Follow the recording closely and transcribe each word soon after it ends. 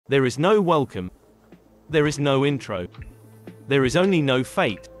There is no welcome. There is no intro. There is only no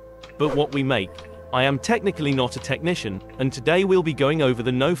fate. But what we make. I am technically not a technician, and today we'll be going over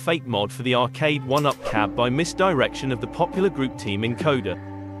the No Fate mod for the Arcade1up cab by MysDirection of the popular group Team Encoder.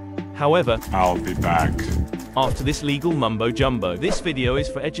 However, I'll be back after this legal mumbo-jumbo. This video is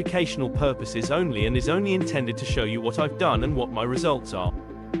for educational purposes only and is only intended to show you what I've done and what my results are.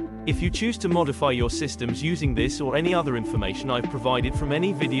 If you choose to modify your systems using this or any other information I've provided from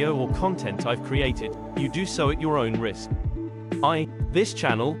any video or content I've created, you do so at your own risk. This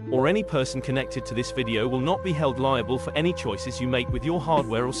channel, or any person connected to this video will not be held liable for any choices you make with your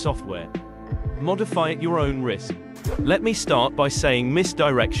hardware or software. Modify at your own risk. Let me start by saying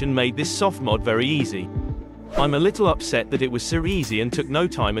MysDirection made this softmod very easy. I'm a little upset that it was so easy and took no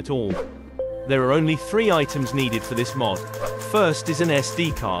time at all. There are only 3 items needed for this mod. First is an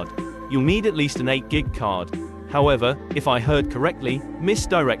SD card. You'll need at least an 8GB card. However, if I heard correctly,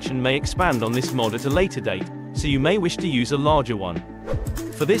 MysDirection may expand on this mod at a later date, so you may wish to use a larger one.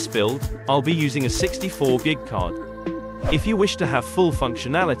 For this build, I'll be using a 64GB card. If you wish to have full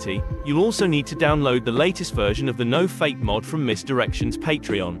functionality, you'll also need to download the latest version of the No Fate mod from MysDirection's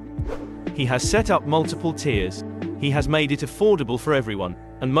Patreon. He has set up multiple tiers. He has made it affordable for everyone,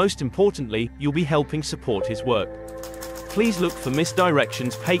 and most importantly, you'll be helping support his work. Please look for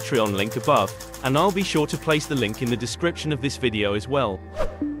MysDirection's Patreon link above, and I'll be sure to place the link in the description of this video as well.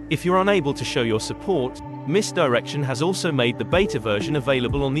 If you're unable to show your support, MysDirection has also made the beta version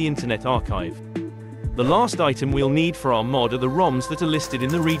available on the Internet Archive. The last item we'll need for our mod are the ROMs that are listed in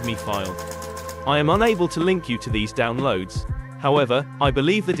the README file. I am unable to link you to these downloads. However, I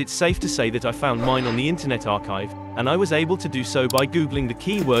believe that it's safe to say that I found mine on the Internet Archive, and I was able to do so by googling the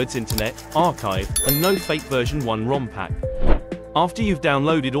keywords Internet, Archive, and No Fate version 1 ROM pack. After you've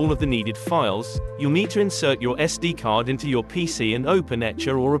downloaded all of the needed files, you'll need to insert your SD card into your PC and open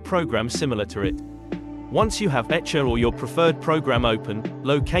Etcher or a program similar to it. Once you have Etcher or your preferred program open,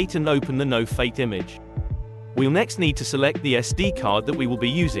 locate and open the No Fate image. We'll next need to select the SD card that we will be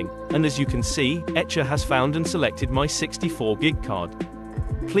using, and as you can see, Etcher has found and selected my 64GB card.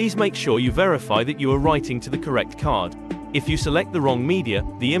 Please make sure you verify that you are writing to the correct card. If you select the wrong media,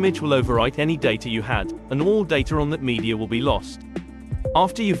 the image will overwrite any data you had, and all data on that media will be lost.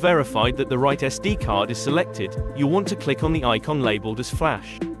 After you've verified that the right SD card is selected, you'll want to click on the icon labeled as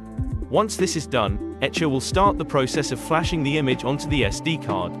Flash. Once this is done, Etcher will start the process of flashing the image onto the SD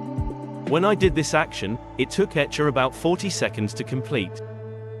card. When I did this action, it took Etcher about 40 seconds to complete.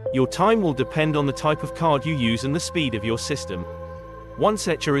 Your time will depend on the type of card you use and the speed of your system. Once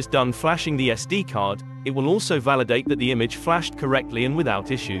Etcher is done flashing the SD card, it will also validate that the image flashed correctly and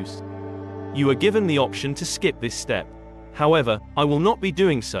without issues. You are given the option to skip this step. However, I will not be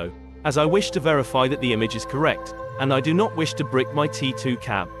doing so, as I wish to verify that the image is correct, and I do not wish to brick my T2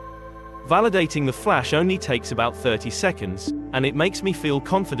 cab. Validating the flash only takes about 30 seconds, and it makes me feel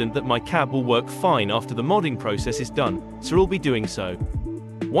confident that my cab will work fine after the modding process is done, so I'll be doing so.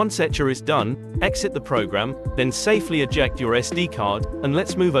 Once Etcher is done, exit the program, then safely eject your SD card, and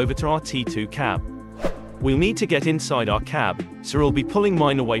let's move over to our T2 cab. We'll need to get inside our cab, so I'll be pulling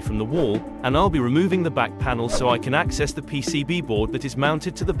mine away from the wall, and I'll be removing the back panel so I can access the PCB board that is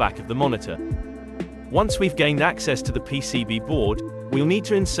mounted to the back of the monitor. Once we've gained access to the PCB board, we'll need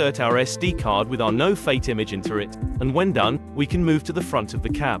to insert our SD card with our No Fate image into it, and when done, we can move to the front of the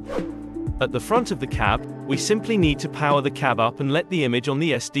cab. At the front of the cab, we simply need to power the cab up and let the image on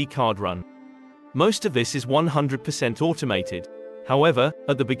the SD card run. Most of this is 100% automated. However,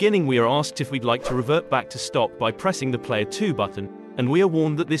 at the beginning we are asked if we'd like to revert back to stock by pressing the Player 2 button, and we are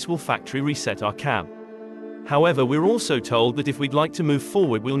warned that this will factory reset our cab. However, we're also told that if we'd like to move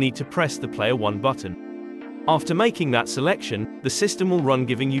forward we'll need to press the Player 1 button. After making that selection, the system will run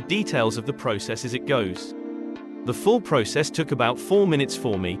giving you details of the process as it goes. The full process took about 4 minutes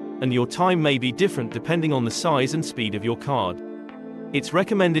for me, and your time may be different depending on the size and speed of your card. It's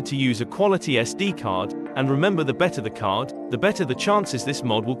recommended to use a quality SD card, and remember, the better the card, the better the chances this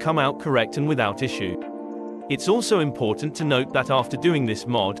mod will come out correct and without issue. It's also important to note that after doing this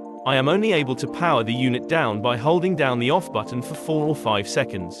mod, I am only able to power the unit down by holding down the off button for 4 or 5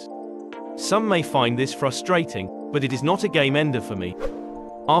 seconds. Some may find this frustrating, but it is not a game ender for me.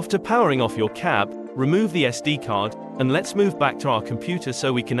 After powering off your cab, remove the SD card, and let's move back to our computer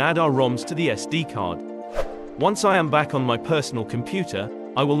so we can add our ROMs to the SD card. Once I am back on my personal computer,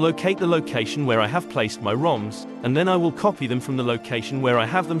 I will locate the location where I have placed my ROMs, and then I will copy them from the location where I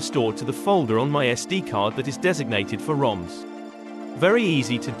have them stored to the folder on my SD card that is designated for ROMs. Very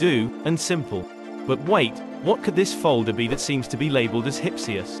easy to do, and simple. But wait, what could this folder be that seems to be labeled as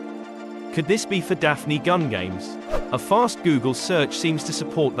Hipsius? Could this be for Daphne Gun Games? A fast Google search seems to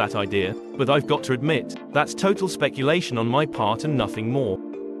support that idea, but I've got to admit, that's total speculation on my part and nothing more.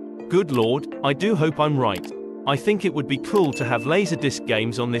 Good lord, I do hope I'm right. I think it would be cool to have Laserdisc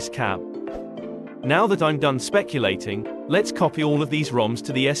games on this cab. Now that I'm done speculating, let's copy all of these ROMs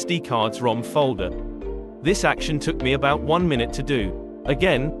to the SD card's ROM folder. This action took me about 1 minute to do.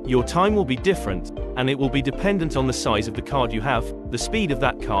 Again, your time will be different, and it will be dependent on the size of the card you have, the speed of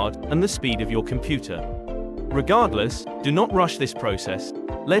that card, and the speed of your computer. Regardless, do not rush this process.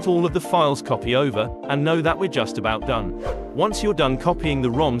 Let all of the files copy over, and know that we're just about done. Once you're done copying the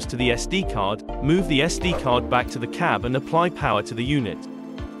ROMs to the SD card, move the SD card back to the cab and apply power to the unit.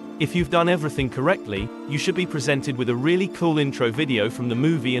 If you've done everything correctly, you should be presented with a really cool intro video from the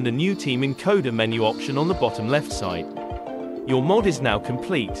movie and a new Team Encoder menu option on the bottom left side. Your mod is now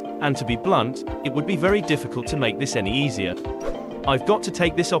complete, and to be blunt, it would be very difficult to make this any easier. I've got to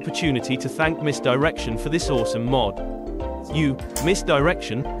take this opportunity to thank MysDirection for this awesome mod. You,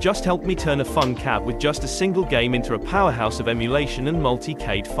 MysDirection, just helped me turn a fun cab with just a single game into a powerhouse of emulation and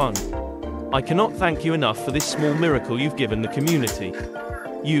multi-cade fun. I cannot thank you enough for this small miracle you've given the community.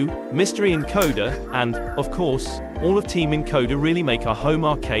 You, Mystery Encoder, and, of course, all of Team Encoder really make our home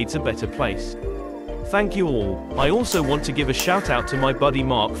arcades a better place. Thank you all. I also want to give a shout out to my buddy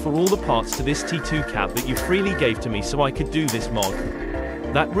Mark for all the parts to this T2 cab that you freely gave to me so I could do this mod.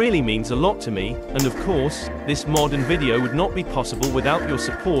 That really means a lot to me, and of course, this mod and video would not be possible without your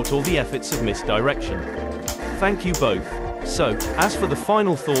support or the efforts of MysDirection. Thank you both. So, as for the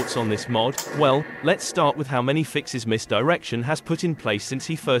final thoughts on this mod, well, let's start with how many fixes MysDirection has put in place since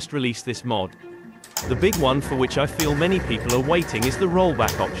he first released this mod. The big one for which I feel many people are waiting is the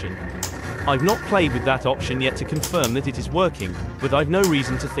rollback option. I've not played with that option yet to confirm that it is working, but I've no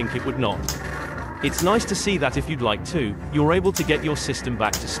reason to think it would not. It's nice to see that if you'd like to, you're able to get your system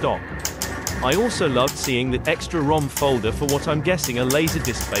back to stock. I also loved seeing the extra ROM folder for what I'm guessing are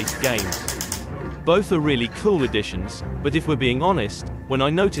Laserdisc-based games. Both are really cool additions, but if we're being honest, when I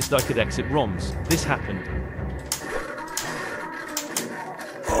noticed I could exit ROMs, this happened.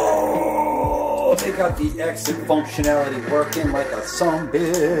 Oh, they got the exit functionality working like a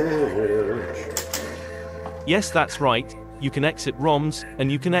sumbitch. Yes, that's right, you can exit ROMs,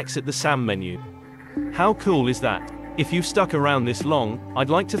 and you can exit the SAM menu. How cool is that? If you've stuck around this long, I'd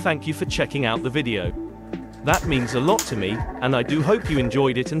like to thank you for checking out the video. That means a lot to me, and I do hope you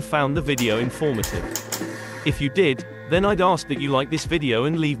enjoyed it and found the video informative. If you did, then I'd ask that you like this video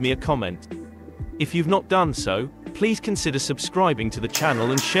and leave me a comment. If you've not done so, please consider subscribing to the channel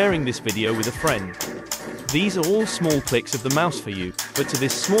and sharing this video with a friend. These are all small clicks of the mouse for you, but to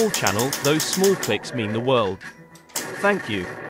this small channel, those small clicks mean the world. Thank you.